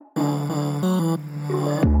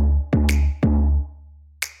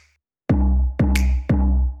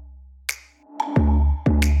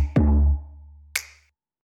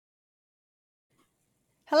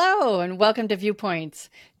Hello and welcome to Viewpoints.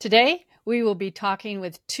 Today, we will be talking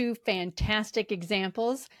with two fantastic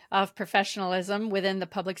examples of professionalism within the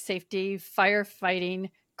public safety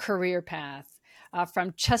firefighting career path.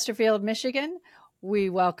 From Chesterfield, Michigan, we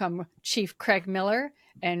welcome Chief Craig Miller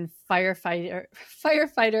and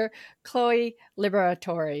firefighter Chloe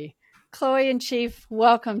Liberatore. Chloe and Chief,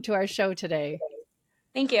 welcome to our show today.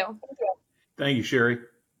 Thank you. Thank you, Sherry.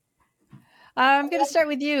 I'm going to start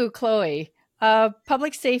with you, Chloe.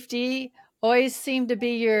 Public safety always seemed to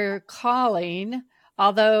be your calling,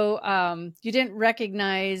 although you didn't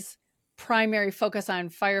recognize primary focus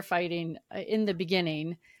on firefighting in the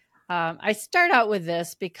beginning. I start out with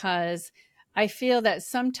this because I feel that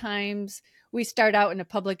sometimes we start out in a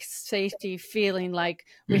public safety feeling like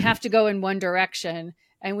we have to go in one direction,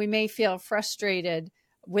 and we may feel frustrated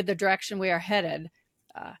with the direction we are headed.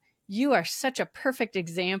 You are such a perfect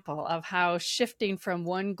example of how shifting from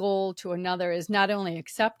one goal to another is not only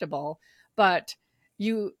acceptable, but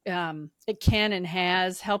it can and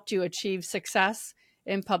has helped you achieve success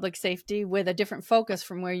in public safety with a different focus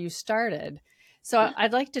from where you started. So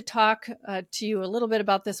I'd like to talk to you a little bit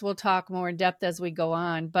about this. We'll talk more in depth as we go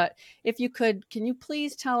on. But if you could, can you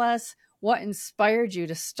please tell us what inspired you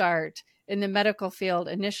to start in the medical field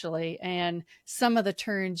initially and some of the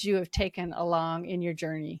turns you have taken along in your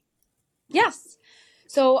journey? Yes.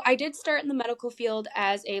 So I did start in the medical field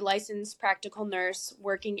as a licensed practical nurse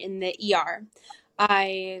working in the ER.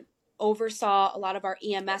 I oversaw a lot of our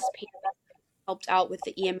EMS patients, helped out with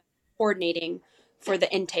the EMS coordinating for the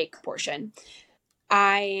intake portion.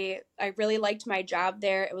 I really liked my job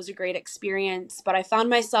there. It was a great experience, but I found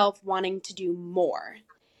myself wanting to do more.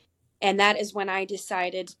 And that is when I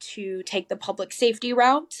decided to take the public safety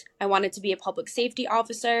route. I wanted to be a public safety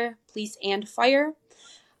officer, police and fire.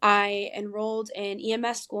 I enrolled in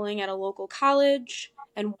EMS schooling at a local college,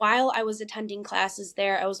 and while I was attending classes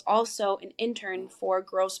there, I was also an intern for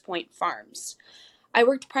Grosse Pointe Farms. I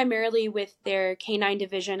worked primarily with their canine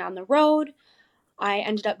division on the road. I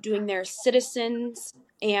ended up doing their citizens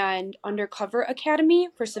and undercover academy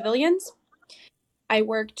for civilians. I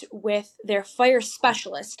worked with their fire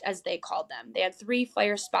specialist, as they called them. They had 3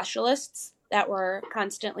 fire specialists that were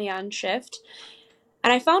constantly on shift,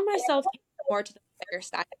 and I found myself more to the fire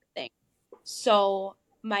side of things. So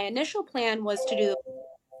my initial plan was to do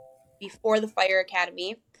before the fire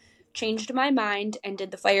academy, changed my mind and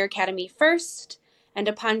did the fire academy first. And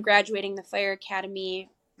upon graduating the fire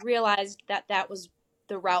academy, realized that that was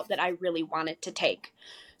the route that I really wanted to take.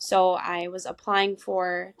 So I was applying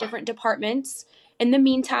for different departments. In the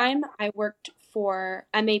meantime, I worked for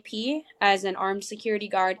MAP as an armed security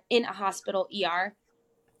guard in a hospital ER,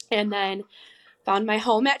 and then found my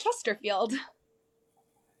home at Chesterfield.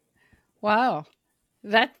 Wow,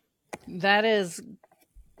 that is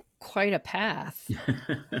quite a path.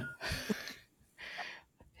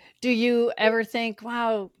 Do you ever think,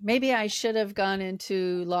 wow, maybe I should have gone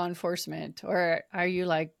into law enforcement? Or are you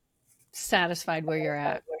like satisfied where you're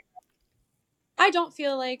at? I don't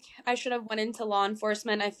feel like I should have went into law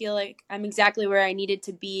enforcement. I feel like I'm exactly where I needed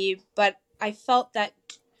to be, but I felt that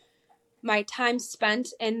my time spent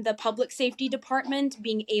in the public safety department,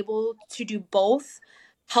 being able to do both,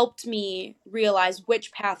 helped me realize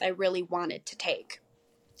which path I really wanted to take.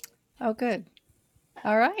 Oh, good.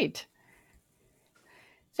 All right.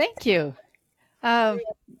 Thank you.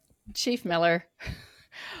 Chief Miller,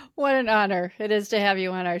 what an honor it is to have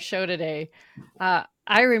you on our show today.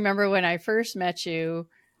 I remember when I first met you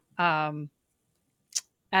at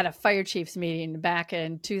a fire chiefs meeting back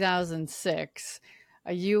in 2006.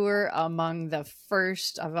 You were among the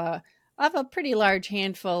first of a pretty large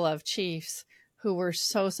handful of chiefs who were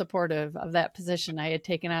so supportive of that position I had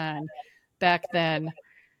taken on back then.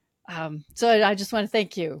 So I just want to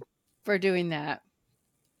thank you for doing that.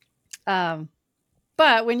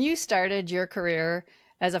 But when you started your career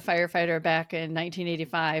as a firefighter back in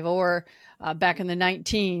 1985 or back in the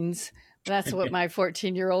 19s, that's what my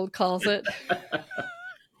 14-year-old calls it.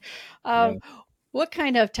 What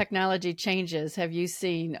kind of technology changes have you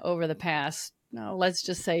seen over the past, let's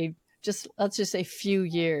just say few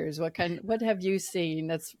years? What have you seen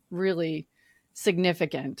that's really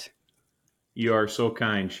significant? You are so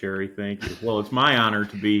kind, Sherry. Thank you. Well, it's my honor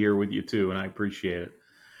to be here with you too, and I appreciate it.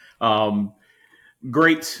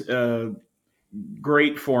 Great,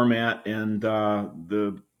 great format, and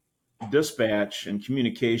the dispatch and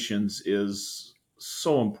communications is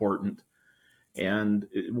so important. And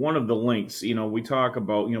one of the links, we talk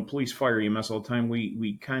about, police, fire, EMS all the time.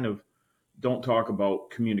 We kind of don't talk about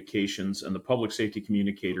communications and the public safety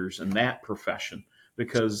communicators and that profession,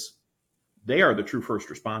 because they are the true first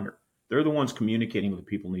responder. They're the ones communicating with the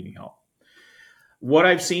people needing help. What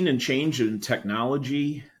I've seen in change in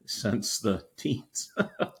technology since the teens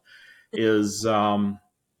is, man,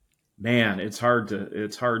 it's hard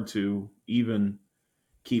to even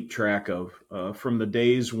keep track of. From the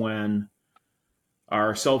days when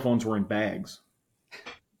our cell phones were in bags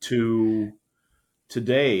to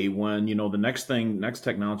today, when the next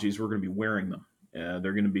technologies, we're going to be wearing them.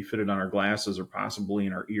 They're going to be fitted on our glasses or possibly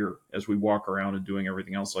in our ear as we walk around and doing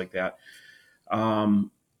everything else like that.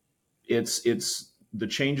 Um, it's the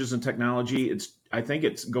changes in technology. I think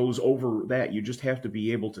it goes over that. You just have to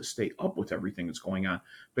be able to stay up with everything that's going on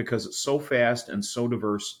because it's so fast and so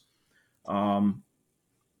diverse. Um,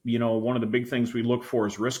 One of the big things we look for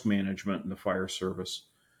is risk management in the fire service,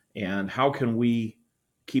 and how can we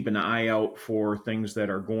keep an eye out for things that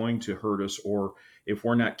are going to hurt us, or if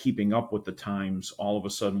we're not keeping up with the times, all of a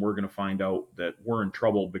sudden we're going to find out that we're in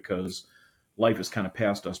trouble because life has kind of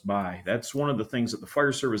passed us by. That's one of the things that the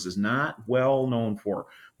fire service is not well known for.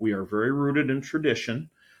 We are very rooted in tradition,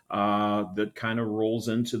 that kind of rolls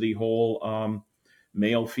into the whole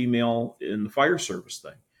male female in the fire service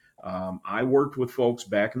thing. I worked with folks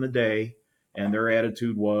back in the day, and their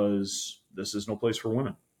attitude was, "This is no place for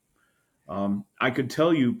women." I could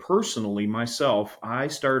tell you personally, myself, I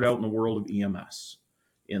started out in the world of EMS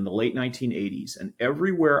in the late 1980s, and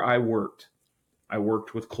everywhere I worked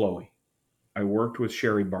with Chloe. I worked with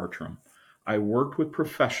Sherry Bartram. I worked with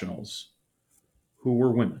professionals who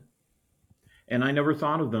were women, and I never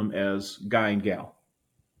thought of them as guy and gal.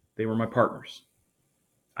 They were my partners.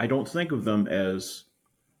 I don't think of them as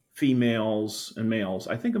females and males.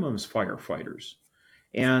 I think of them as firefighters.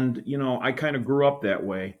 And, I kind of grew up that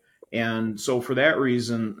way. And so for that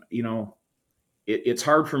reason, it's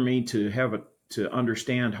hard for me to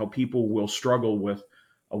understand how people will struggle with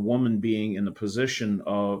a woman being in the position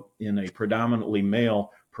of in a predominantly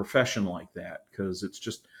male profession like that, because it's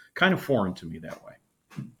just kind of foreign to me that way.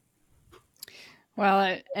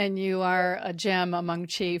 Well, and you are a gem among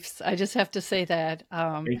chiefs. I just have to say that.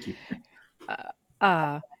 Thank you.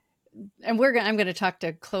 Uh, and I'm going to talk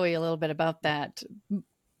to Chloe a little bit about that.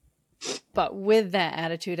 But with that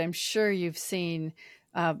attitude, I'm sure you've seen.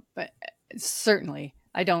 But certainly,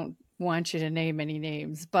 I don't want you to name any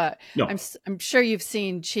names, but No. I'm sure you've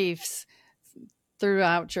seen chiefs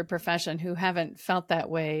throughout your profession who haven't felt that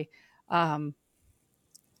way.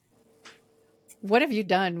 What have you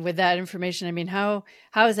done with that information? I mean, how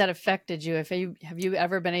has that affected you? Have you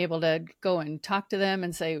ever been able to go and talk to them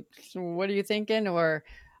and say, "So what are you thinking?" Or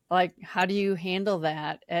like, how do you handle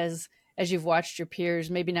that as you've watched your peers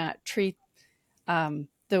maybe not treat the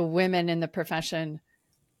women in the profession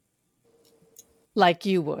like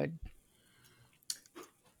you would?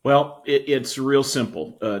 Well, it's real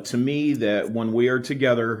simple to me that when we are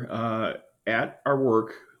together at our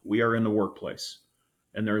work, we are in the workplace,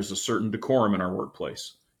 and there is a certain decorum in our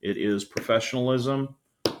workplace. It is professionalism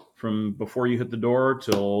from before you hit the door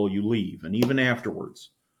till you leave, and even afterwards.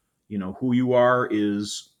 Who you are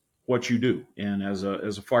is what you do, and as a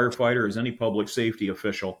firefighter, as any public safety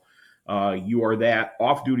official, you are that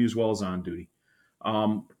off duty as well as on duty.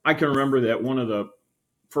 I can remember that one of the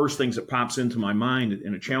first things that pops into my mind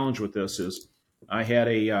in a challenge with this is I had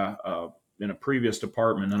in a previous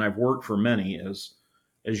department, and I've worked for many, as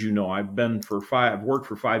you know, I've worked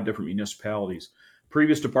for 5 different municipalities.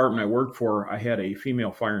 Previous department I worked for, I had a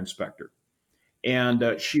female fire inspector, and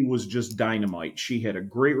she was just dynamite. She had a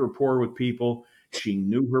great rapport with people. She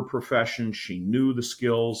knew her profession. She knew the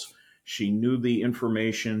skills. She knew the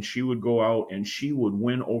information. She would go out and she would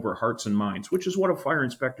win over hearts and minds, which is what a fire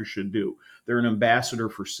inspector should do. They're an ambassador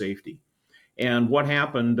for safety. And what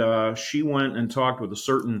happened, she went and talked with a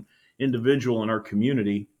certain individual in our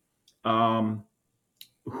community, who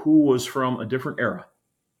was from a different era,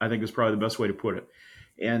 I think is probably the best way to put it.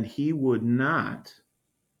 And he would not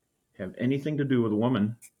have anything to do with a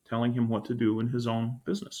woman telling him what to do in his own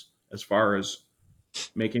business as far as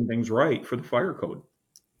making things right for the fire code,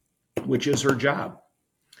 which is her job,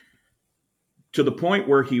 to the point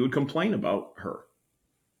where he would complain about her.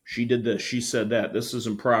 She did this, she said that, this is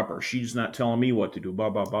improper, she's not telling me what to do, blah,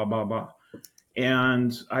 blah, blah, blah, blah.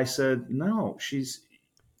 And I said, no,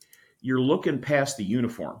 you're looking past the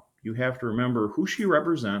uniform. You have to remember who she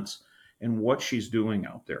represents and what she's doing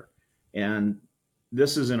out there. And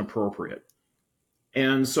this is inappropriate.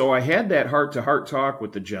 And so I had that heart to heart talk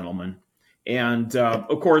with the gentleman. And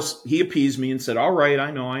of course, he appeased me and said, all right, I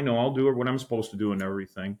know, I'll do what I'm supposed to do and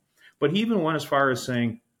everything. But he even went as far as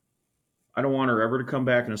saying, I don't want her ever to come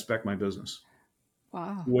back and inspect my business.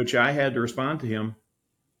 Wow. Which I had to respond to him,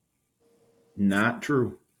 not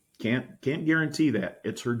true. Can't guarantee that.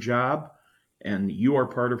 It's her job, and you are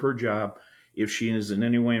part of her job. If she is in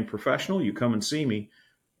any way unprofessional, you come and see me.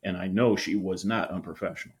 And I know she was not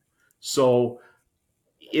unprofessional. So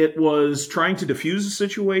it was trying to diffuse the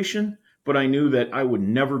situation, but I knew that I would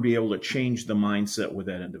never be able to change the mindset with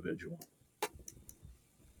that individual.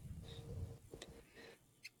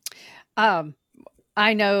 Um,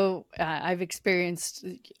 I know I've experienced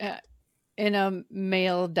in a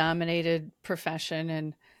male dominated profession,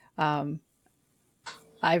 and um,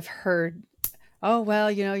 I've heard, oh,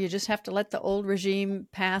 well, you just have to let the old regime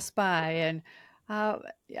pass by. And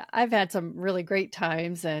yeah, I've had some really great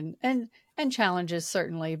times and challenges,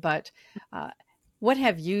 certainly. But uh, what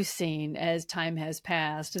have you seen as time has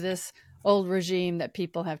passed? This old regime that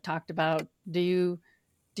people have talked about, do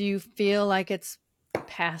you feel like it's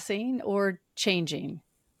passing or changing?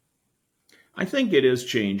 I think it is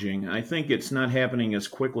changing. I think it's not happening as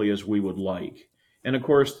quickly as we would like. And of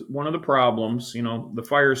course, one of the problems, the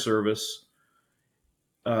fire service,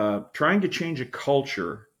 trying to change a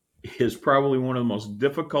culture is probably one of the most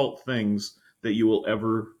difficult things that you will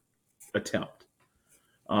ever attempt.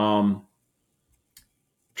 Um,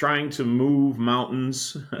 Trying to move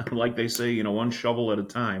mountains, like they say, one shovel at a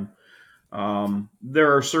time.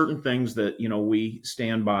 There are certain things that, we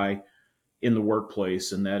stand by in the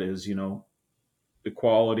workplace, and that is,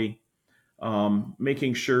 equality,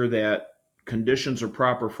 making sure that conditions are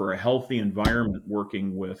proper for a healthy environment,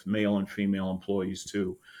 working with male and female employees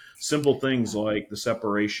too. Simple things like the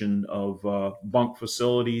separation of bunk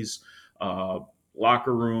facilities, uh,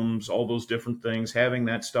 locker rooms, all those different things, having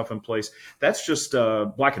that stuff in place. That's just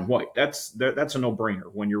black and white. That's a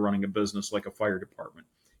no-brainer when you're running a business like a fire department.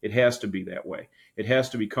 It has to be that way. It has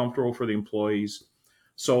to be comfortable for the employees.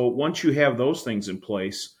 So once you have those things in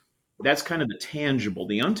place, that's kind of the tangible.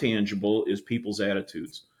 The untangible is people's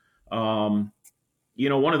attitudes. Um,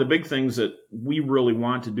 One of the big things that we really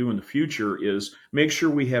want to do in the future is make sure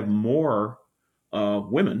we have more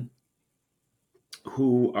women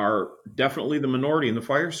who are definitely the minority in the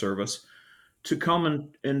fire service to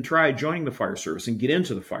come and try joining the fire service and get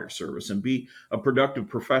into the fire service and be a productive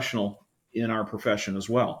professional in our profession as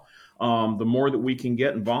well. The more that we can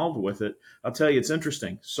get involved with it, I'll tell you, it's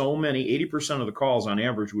interesting. So many, 80% of the calls on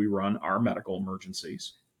average we run are medical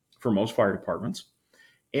emergencies for most fire departments.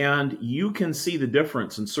 And you can see the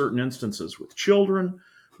difference in certain instances with children,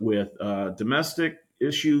 with domestic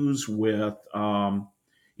issues, with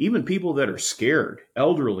even people that are scared,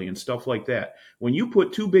 elderly, and stuff like that. When you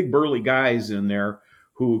put two big burly guys in there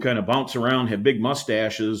who kind of bounce around, have big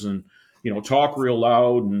mustaches, and talk real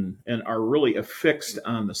loud and are really affixed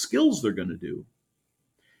on the skills they're going to do,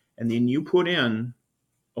 and then you put in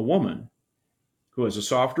a woman who has a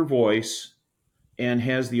softer voice and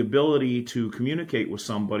has the ability to communicate with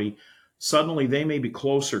somebody, suddenly they may be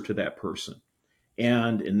closer to that person.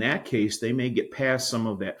 And in that case, they may get past some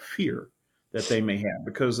of that fear that they may have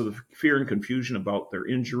because of the fear and confusion about their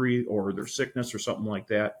injury or their sickness or something like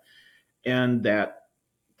that. And that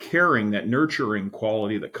caring, that nurturing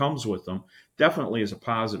quality that comes with them definitely is a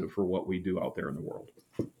positive for what we do out there in the world.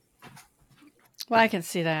 Well, I can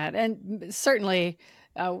see that. And certainly,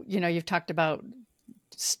 you've talked about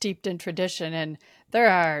steeped in tradition, and there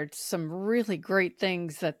are some really great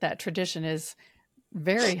things that tradition is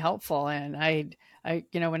very helpful. And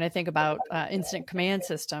when I think about incident command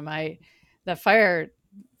system, the the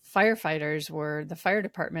fire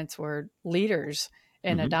departments were leaders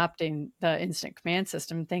in Mm-hmm. adopting the incident command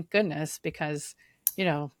system. Thank goodness, because you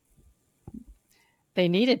know they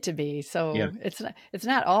needed to be. Yeah. So it's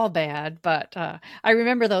not all bad, but I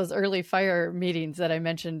remember those early fire meetings that I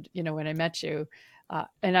mentioned, when I met you.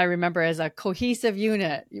 And I remember as a cohesive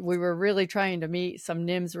unit, we were really trying to meet some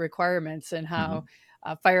NIMS requirements and how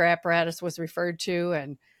Mm-hmm. fire apparatus was referred to.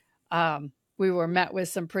 And we were met with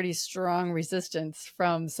some pretty strong resistance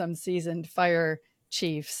from some seasoned fire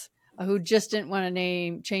chiefs who just didn't want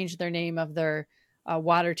to change their name of their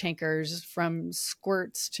water tankers from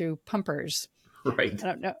squirts to pumpers. Right. I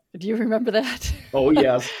don't know. Do you remember that? Oh,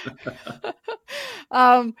 yes.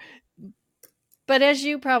 um, but as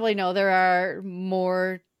you probably know, there are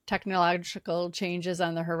more technological changes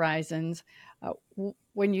on the horizons.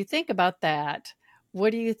 When you think about that,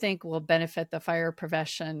 what do you think will benefit the fire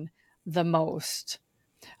profession the most?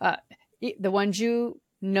 Uh, the ones you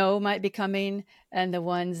know might be coming, and the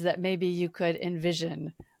ones that maybe you could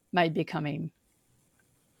envision might be coming.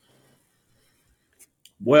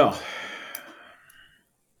 Well,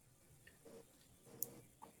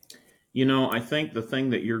 I think the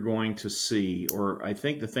thing that you're going to see, or I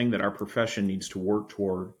think the thing that our profession needs to work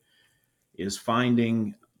toward, is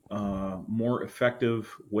finding more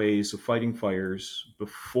effective ways of fighting fires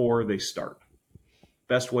before they start.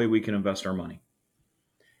 Best way we can invest our money.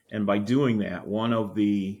 And by doing that, one of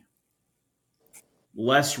the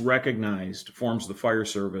less recognized forms of the fire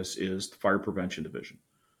service is the fire prevention division.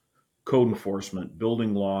 Code enforcement,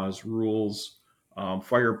 building laws, rules,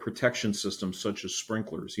 fire protection systems such as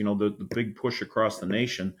sprinklers, the big push across the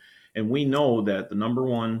nation. And we know that the number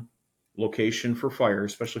one location for fire,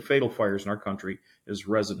 especially fatal fires in our country, is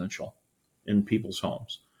residential in people's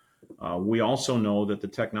homes. We also know that the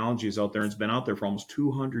technology is out there and it's been out there for almost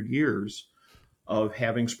 200 years of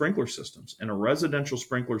having sprinkler systems. And a residential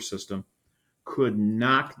sprinkler system could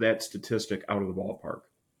knock that statistic out of the ballpark.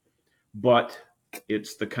 But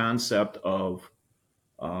it's the concept of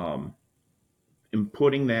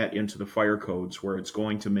putting that into the fire codes where it's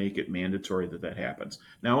going to make it mandatory that happens.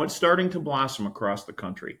 Now it's starting to blossom across the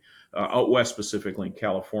country. Out west, specifically in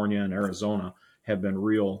California and Arizona, have been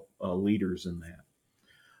real leaders in that.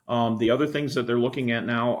 The other things that they're looking at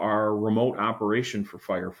now are remote operation for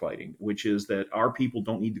firefighting, which is that our people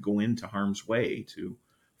don't need to go into harm's way to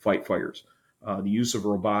fight fires. The use of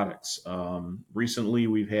robotics. Recently,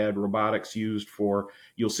 we've had robotics used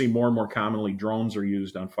you'll see more and more commonly drones are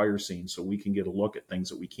used on fire scenes so we can get a look at things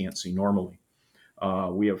that we can't see normally.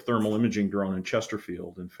 We have thermal imaging drone in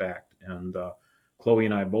Chesterfield, in fact, and Chloe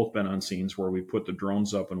and I have both been on scenes where we put the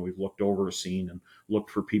drones up and we've looked over a scene and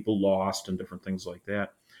looked for people lost and different things like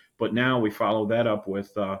that. But now we follow that up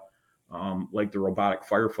with like the robotic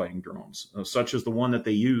firefighting drones, such as the one that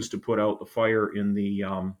they use to put out the fire in the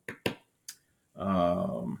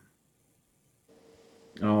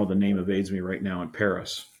the name evades me right now, in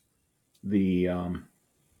Paris, the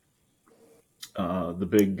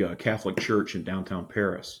big Catholic church in downtown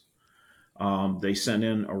Paris. They sent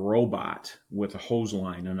in a robot with a hose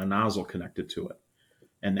line and a nozzle connected to it.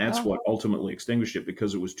 And that's what ultimately extinguished it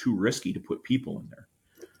because it was too risky to put people in there.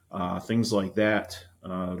 Things like that,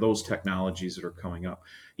 those technologies that are coming up,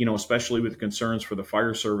 especially with concerns for the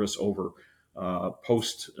fire service over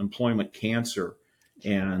post-employment cancer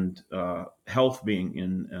and health being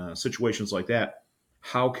in situations like that.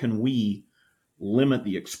 How can we limit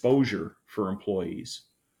the exposure for employees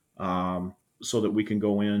so that we can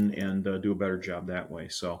go in and do a better job that way?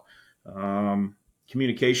 So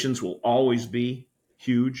communications will always be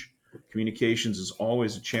huge. Communications is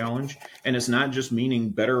always a challenge. And it's not just meaning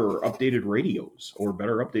better or updated radios or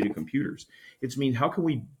better updated computers. It's mean how can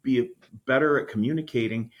we be better at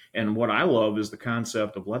communicating? And what I love is the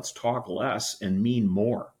concept of let's talk less and mean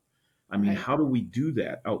more. I mean, how do we do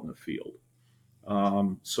that out in the field?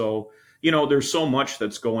 So, there's so much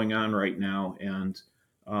that's going on right now. And,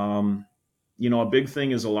 a big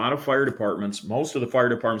thing is a lot of fire departments, most of the fire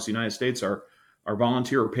departments in the United States are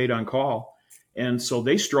volunteer or paid on call. And so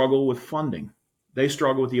they struggle with funding. They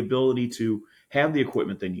struggle with the ability to have the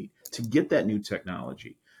equipment they need, to get that new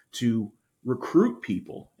technology, to recruit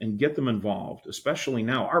people and get them involved, especially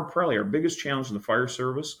now. Probably our biggest challenge in the fire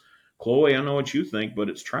service, Chloe, I don't know what you think, but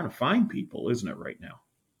it's trying to find people, isn't it, right now?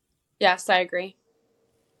 Yes, I agree.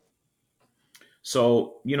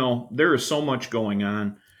 So, there is so much going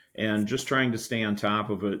on, and just trying to stay on top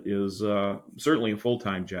of it is certainly a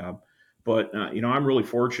full-time job. But, I'm really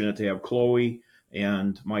fortunate to have Chloe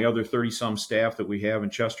and my other 30-some staff that we have in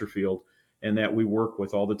Chesterfield and that we work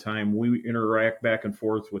with all the time. We interact back and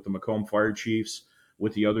forth with the Macomb Fire Chiefs,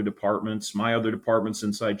 with the other departments, my other departments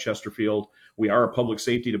inside Chesterfield. We are a public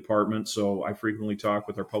safety department, so I frequently talk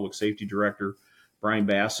with our public safety director, Brian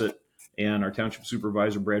Bassett, and our township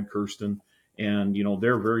supervisor, Brad Kirsten. And,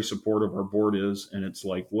 they're very supportive, our board is, and it's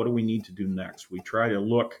like, what do we need to do next? We try to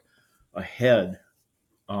look ahead,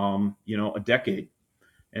 a decade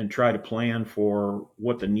and try to plan for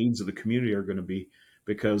what the needs of the community are going to be.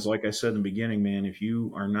 Because like I said in the beginning, man, if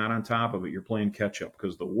you are not on top of it, you're playing catch up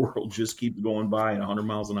because the world just keeps going by at 100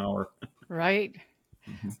 miles an hour. Right.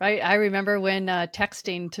 Right. I remember when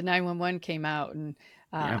texting to 911 came out and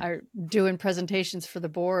are doing presentations for the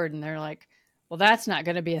board, and they're like, well, that's not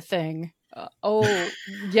going to be a thing.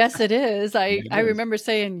 Yes, it is. I remember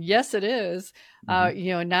saying, yes, it is.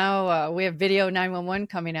 Now we have video 911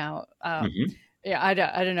 coming out. Yeah, I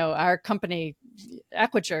don't know. Our company,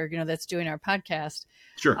 Equiture, that's doing our podcast.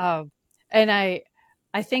 Sure. And I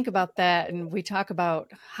think about that, and we talk about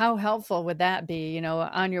how helpful would that be,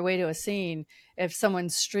 on your way to a scene, if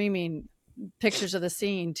someone's streaming pictures of the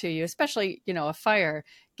scene to you, especially, a fire,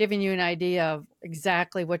 giving you an idea of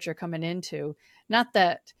exactly what you're coming into. Not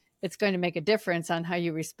that it's going to make a difference on how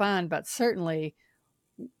you respond, but certainly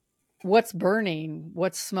what's burning,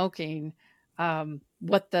 what's smoking,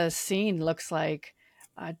 what the scene looks like,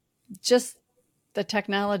 just the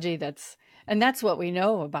technology and that's what we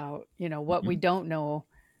know about, what we don't know,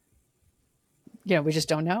 we just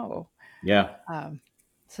don't know. Yeah.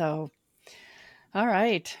 So, all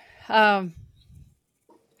right.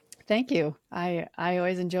 Thank you. I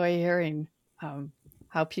always enjoy hearing um,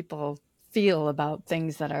 how people feel about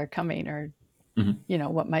things that are coming, or Mhm.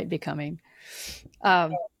 what might be coming.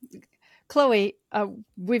 Um, Chloe,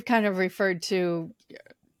 we've kind of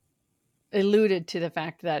alluded to the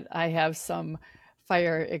fact that I have some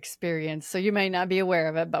fire experience. So you may not be aware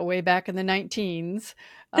of it, but way back in the 19s,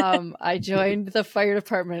 I joined the fire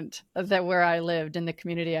department where I lived, in the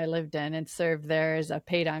community I lived in, and served there as a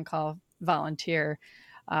paid on call volunteer.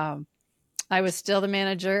 Um, I was still the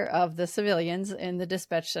manager of the civilians in the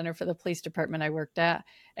dispatch center for the police department I worked at.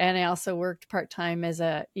 And I also worked part time as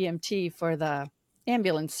a EMT for the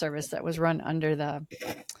ambulance service that was run under the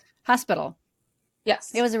hospital. It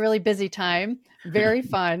Yes. was a really busy time, very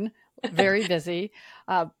fun, very busy.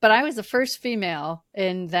 But I was the first female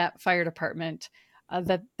in that fire department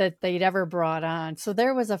that they'd ever brought on. So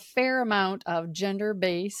there was a fair amount of gender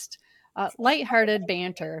based, lighthearted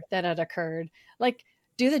banter that had occurred, like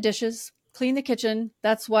do the dishes, clean the kitchen.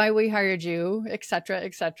 That's why we hired you, etc.,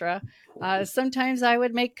 etc. Sometimes I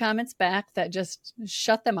would make comments back that just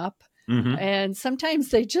shut them up. Mhm. And sometimes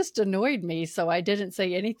they just annoyed me. So I didn't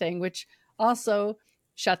say anything, which also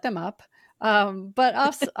shut them up.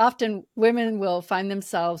 But often women will find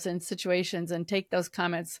themselves in situations and take those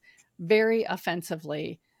comments very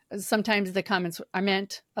offensively. Sometimes the comments are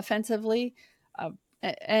meant offensively, uh,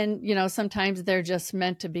 and sometimes they're just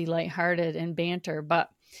meant to be lighthearted and banter. But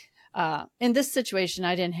in this situation,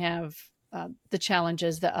 I didn't have the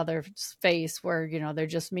challenges that others face, where they're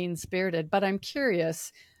just mean spirited. But I'm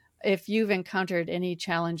curious if you've encountered any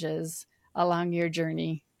challenges along your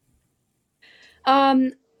journey.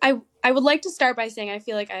 Um, I would like to start by saying I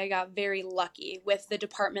feel like I got very lucky with the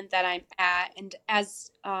department that I'm at, and as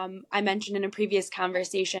I mentioned in a previous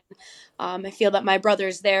conversation, I feel that my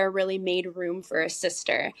brothers there really made room for a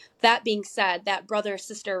sister. That being said, that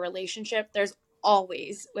brother-sister relationship, there's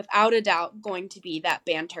always, without a doubt, going to be that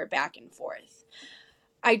banter back and forth.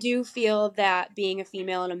 I do feel that being a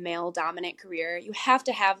female in a male dominant career, you have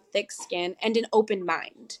to have thick skin and an open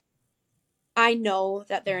mind. I know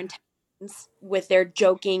that their Yeah. intentions with their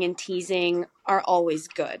joking and teasing are always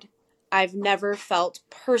good. I've never felt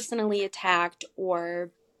personally attacked,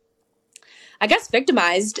 or I guess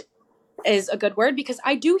victimized is a good word, because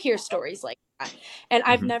I do hear stories like that. And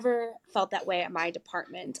I've Mhm. never felt that way at my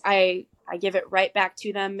department. I give it right back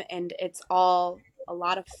to them, and it's all a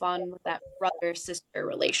lot of fun with that brother sister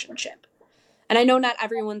relationship. And I know not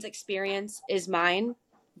everyone's experience is mine,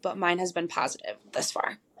 but mine has been positive thus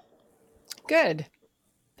far. Good.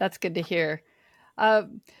 That's good to hear. Uh,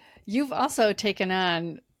 you've also taken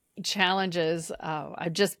on challenges.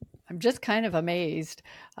 I'm just kind of amazed.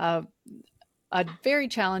 Uh, a very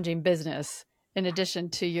challenging business, in addition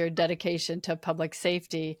to your dedication to public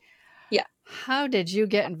safety. Yeah. How did you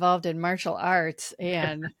get involved in martial arts,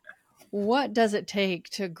 and what does it take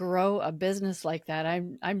to grow a business like that?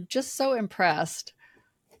 I'm just so impressed.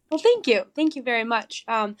 Well, thank you. Thank you very much.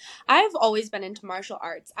 I've always been into martial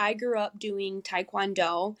arts. I grew up doing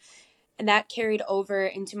Taekwondo, and that carried over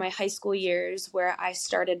into my high school years where I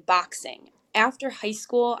started boxing. After high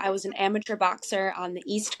school, I was an amateur boxer on the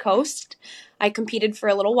East Coast. I competed for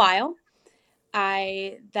a little while.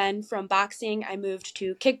 I then, from boxing, I moved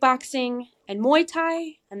to kickboxing and Muay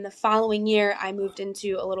Thai. And the following year, I moved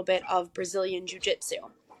into a little bit of Brazilian Jiu Jitsu.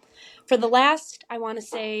 For the last, I want to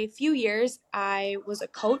say, few years, I was a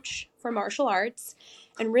coach for martial arts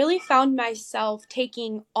and really found myself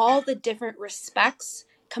taking all the different respects,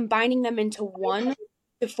 combining them into one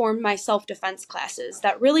to form my self defense classes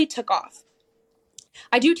that really took off.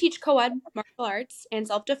 I do teach co ed martial arts and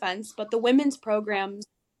self defense, but the women's programs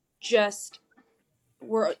just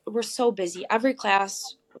were so busy. Every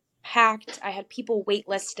class was packed. I had people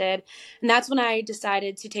waitlisted, and that's when I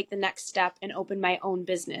decided to take the next step and open my own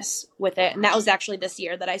business with it. And that was actually this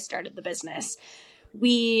year that I started the business.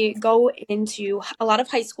 We go into a lot of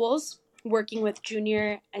high schools working with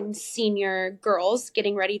junior and senior girls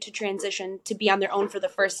getting ready to transition to be on their own for the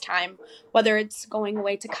first time, whether it's going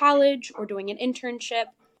away to college or doing an internship.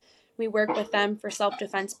 We work with them for self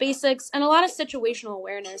defense basics and a lot of situational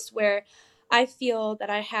awareness, where I feel that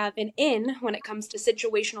I have an in when it comes to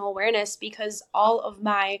situational awareness, because all of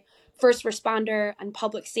my first responder and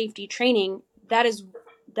public safety training, that is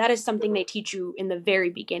something they teach you in the very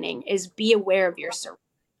beginning, is be aware of your surroundings.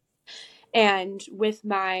 And with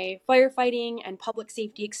my firefighting and public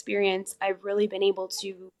safety experience, I've really been able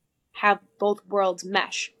to have both worlds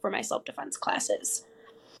mesh for my self defense classes.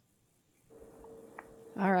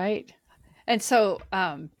 All right. And so,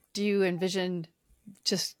 do you envision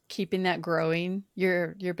just keeping that growing,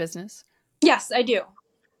 your business? Yes, I do.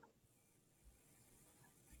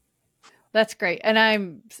 That's great. And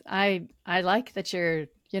I like that you're,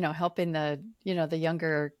 helping the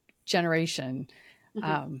younger generation. Mhm.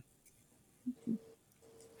 Um,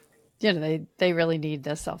 they really need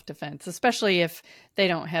the self-defense, especially if they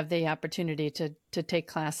don't have the opportunity to take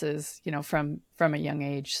classes, from a young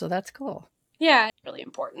age. So that's cool. Yeah, it's really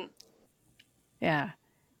important. Yeah.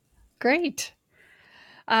 Great.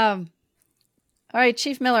 Um, all right,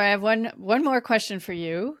 Chief Miller, I have one more question for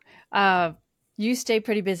you. You stay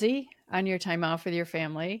pretty busy on your time off with your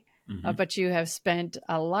family, Mm-hmm. but you have spent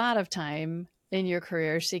a lot of time in your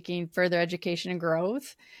career seeking further education and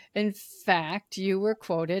growth. In fact, you were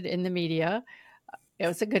quoted in the media. It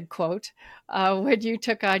was a good quote when you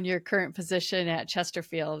took on your current position at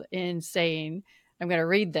Chesterfield in saying, I'm going to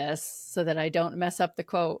read this so that I don't mess up the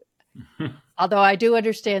quote. Although I do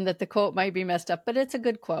understand that the quote might be messed up, but it's a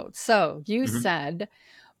good quote. So you Mm-hmm. said,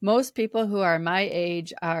 most people who are my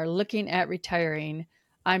age are looking at retiring.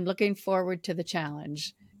 I'm looking forward to the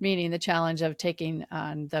challenge, meaning the challenge of taking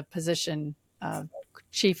on the position of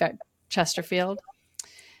chief at Chesterfield.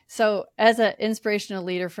 So, as an inspirational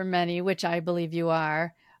leader for many, which I believe you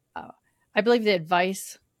are, uh, I believe the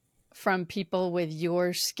advice from people with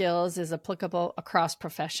your skills is applicable across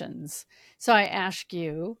professions. So I ask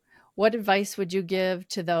you, what advice would you give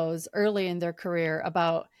to those early in their career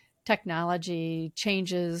about technology,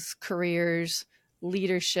 changes, careers,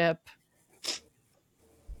 leadership,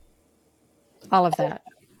 all of that?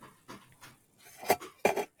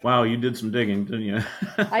 Wow, you did some digging, didn't you?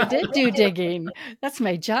 I did do digging. That's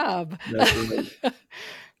my job. That's right.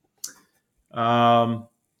 Um,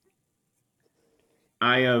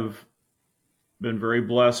 I have been very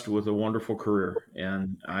blessed with a wonderful career,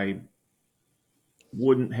 and I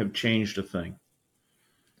wouldn't have changed a thing.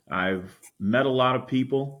 I've met a lot of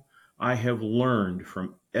people. I have learned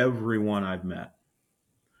from everyone I've met.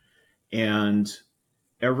 And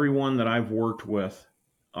everyone that I've worked with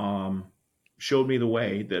um, showed me the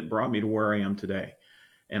way that brought me to where I am today.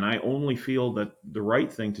 And I only feel that the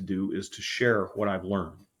right thing to do is to share what I've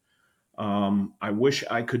learned. I wish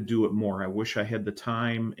I could do it more. I wish I had the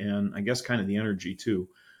time and I guess kind of the energy too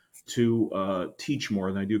to teach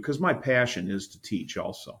more than I do because my passion is to teach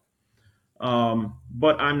also.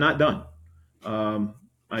 But I'm not done. Um,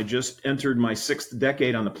 I just entered my sixth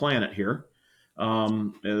decade on the planet here,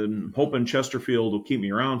 and hoping Chesterfield will keep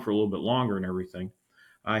me around for a little bit longer and everything.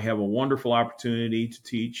 I have a wonderful opportunity to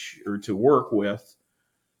teach or to work with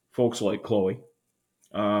folks like Chloe,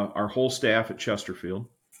 our whole staff at Chesterfield.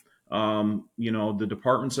 The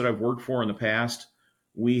departments that I've worked for in the past,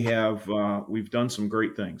 we've done some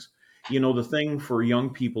great things. The thing for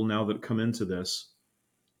young people now that come into this,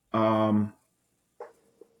 um,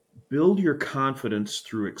 build your confidence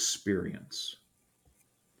through experience.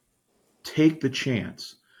 Take the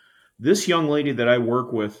chance. This young lady that I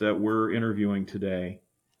work with that we're interviewing today,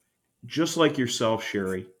 just like yourself,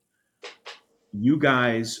 Sherry, you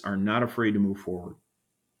guys are not afraid to move forward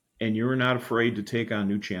and you're not afraid to take on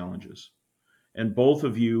new challenges. And both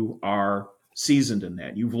of you are seasoned in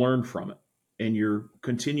that. You've learned from it and you're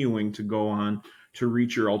continuing to go on to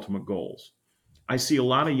reach your ultimate goals. I see a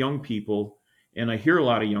lot of young people and I hear a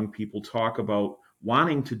lot of young people talk about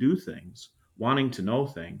wanting to do things, wanting to know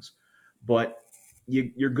things, but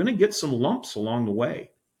you're going to get some lumps along the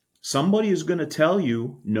way. Somebody is going to tell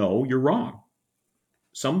you, no, you're wrong.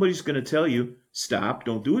 Somebody's going to tell you, stop,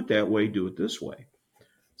 don't do it that way, do it this way.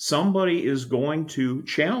 Somebody is going to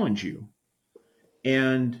challenge you,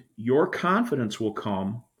 and your confidence will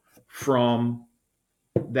come from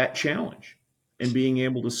that challenge and being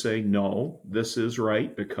able to say, no, this is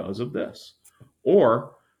right because of this.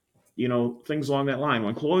 Or, things along that line.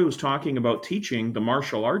 When Chloe was talking about teaching the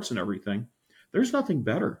martial arts and everything, there's nothing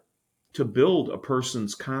better to build a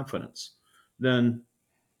person's confidence than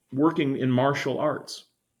working in martial arts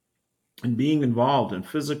and being involved and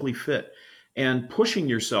physically fit and pushing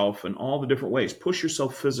yourself in all the different ways. Push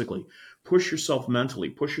yourself physically, push yourself mentally,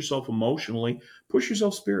 push yourself emotionally, push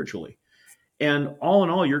yourself spiritually. And all in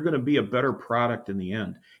all, you're going to be a better product in the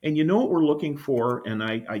end. And you know what we're looking for? And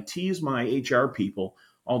I tease my HR people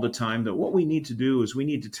all the time that what we need to do is we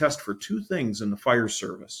need to test for two things in the fire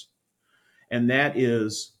service. And that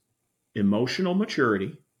is emotional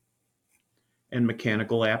maturity and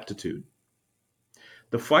mechanical aptitude.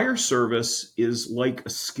 The fire service is like a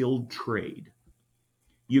skilled trade.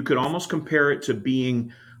 You could almost compare it to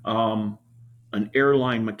being an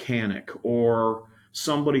airline mechanic or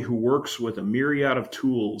somebody who works with a myriad of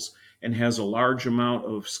tools and has a large amount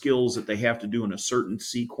of skills that they have to do in a certain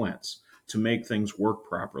sequence to make things work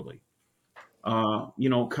properly.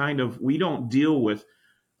 We don't deal with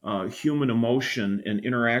human emotion and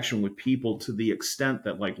interaction with people to the extent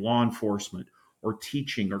that like law enforcement or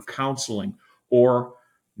teaching or counseling or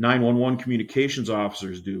 911 communications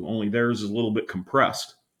officers do, only theirs is a little bit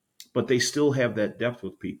compressed, but they still have that depth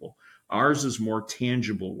with people. Ours is more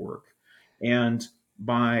tangible work. And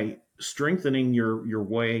by strengthening your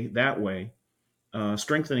way that way,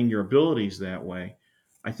 strengthening your abilities that way,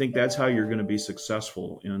 I think that's how you're going to be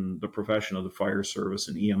successful in the profession of the fire service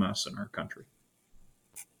and EMS in our country.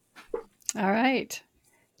 All right.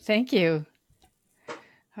 Thank you. All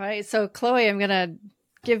right. So, Chloe, I'm going to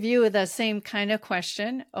give you the same kind of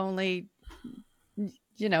question, only,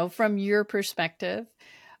 from your perspective.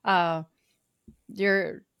 Uh,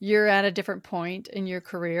 you're at a different point in your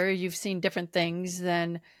career. You've seen different things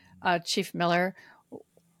than Chief Miller.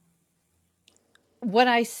 What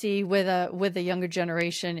I see with the younger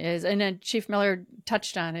generation is, and then Chief Miller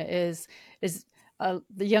touched on it, is the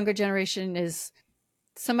younger generation is,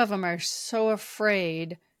 some of them are so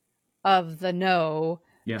afraid of the no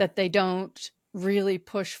Yeah. that they don't really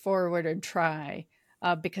push forward and try,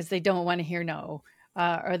 because they don't want to hear no,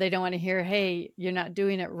 or they don't want to hear, hey, you're not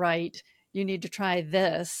doing it right, you need to try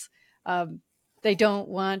this. They don't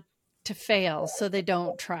want to fail, so they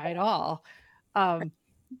don't try at all. Um,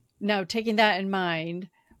 Now, taking that in mind,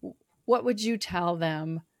 what would you tell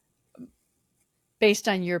them based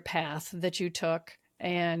on your path that you took,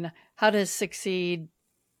 and how to succeed,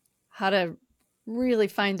 how to really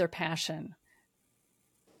find their passion?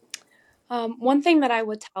 One thing that I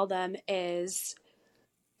would tell them is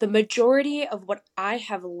the majority of what I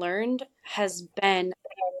have learned has been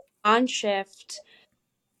on shift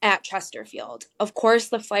at Chesterfield. Of course,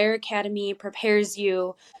 the Fire Academy prepares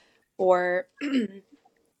you for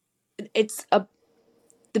it's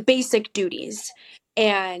the basic duties,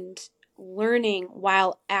 and learning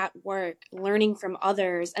while at work, learning from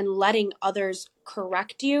others and letting others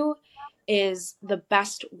correct you is the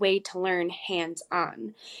best way to learn hands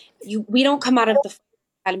on. We don't come out of the Fire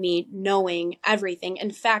Academy knowing everything.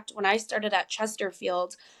 In fact, when I started at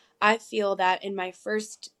Chesterfield, I feel that in my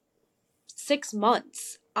first 6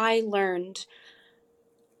 months, I learned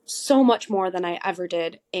so much more than I ever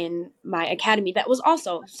did in my academy that was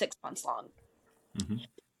also 6 months long. Mm-hmm.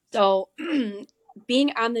 So,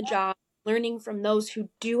 being on the job, learning from those who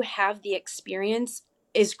do have the experience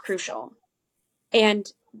is crucial.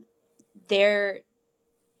 And there's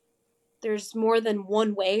more than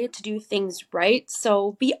one way to do things right.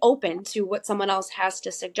 So be open to what someone else has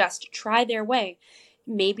to suggest. Try their way.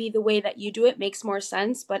 Maybe the way that you do it makes more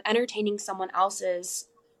sense, but entertaining someone else's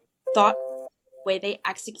thought, way they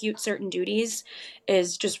execute certain duties,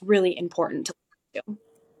 is just really important to do.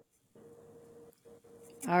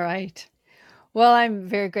 All right. Well, I'm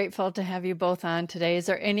very grateful to have you both on today. Is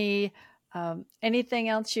there anything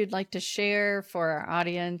else you'd like to share for our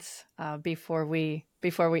audience before we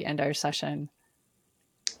end our session?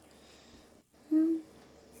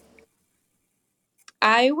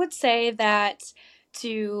 I would say that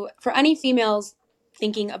for any females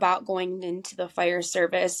thinking about going into the fire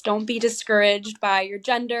service, don't be discouraged by your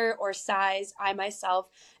gender or size. I myself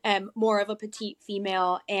am more of a petite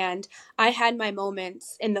female, and I had my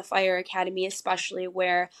moments in the fire academy, especially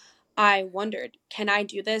where I wondered, can I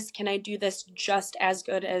do this? Can I do this just as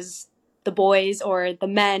good as the boys or the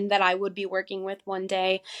men that I would be working with one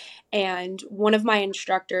day? And one of my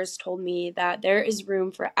instructors told me that there is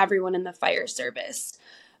room for everyone in the fire service,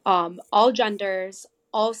 all genders,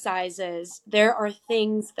 all sizes. There are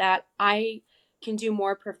things that I can do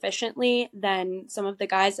more proficiently than some of the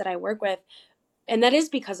guys that I work with. And that is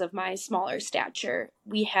because of my smaller stature.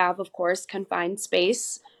 We have, of course, confined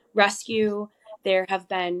space, rescue. There have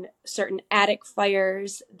been certain attic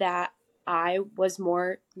fires that I was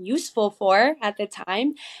more useful for at the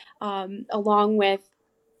time, along with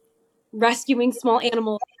rescuing small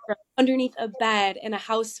animals from underneath a bed in a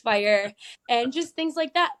house fire and just things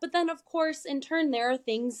like that. But then, of course, in turn, there are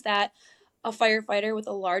things that a firefighter with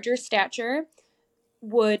a larger stature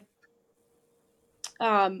would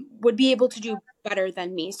would be able to do better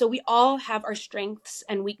than me. So we all have our strengths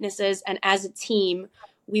and weaknesses, and as a team,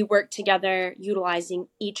 we work together utilizing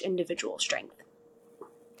each individual strength.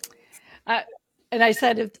 Uh, and I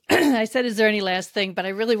said, I said, is there any last thing? But I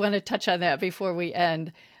really want to touch on that before we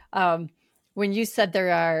end. Um, when you said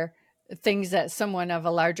there are things that someone of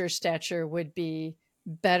a larger stature would be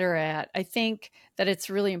better at, I think that it's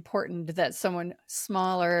really important that someone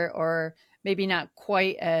smaller, or maybe not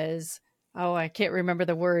quite as, oh, I can't remember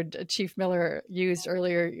the word Chief Miller used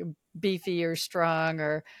earlier, beefy or strong,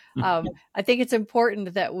 or I think it's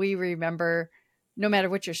important that we remember, no matter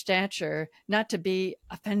what your stature, not to be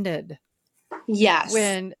offended. Yes.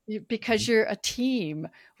 because you're a team.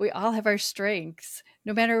 We all have our strengths,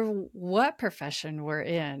 no matter what profession we're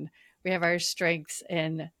in. We have our strengths,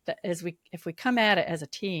 and if we come at it as a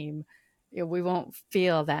team, we won't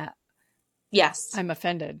feel that Yes. I'm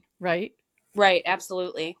offended, right? Right.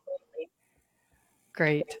 Absolutely.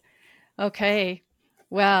 Great. Okay.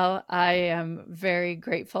 Well, I am very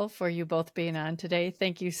grateful for you both being on today.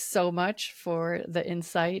 Thank you so much for the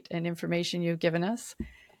insight and information you've given us.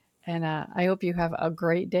 And I hope you have a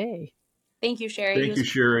great day. Thank you, Sherry. Thank you,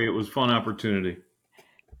 Sherry. It was a fun opportunity.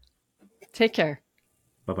 Take care.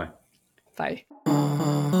 Bye bye.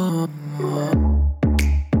 Bye.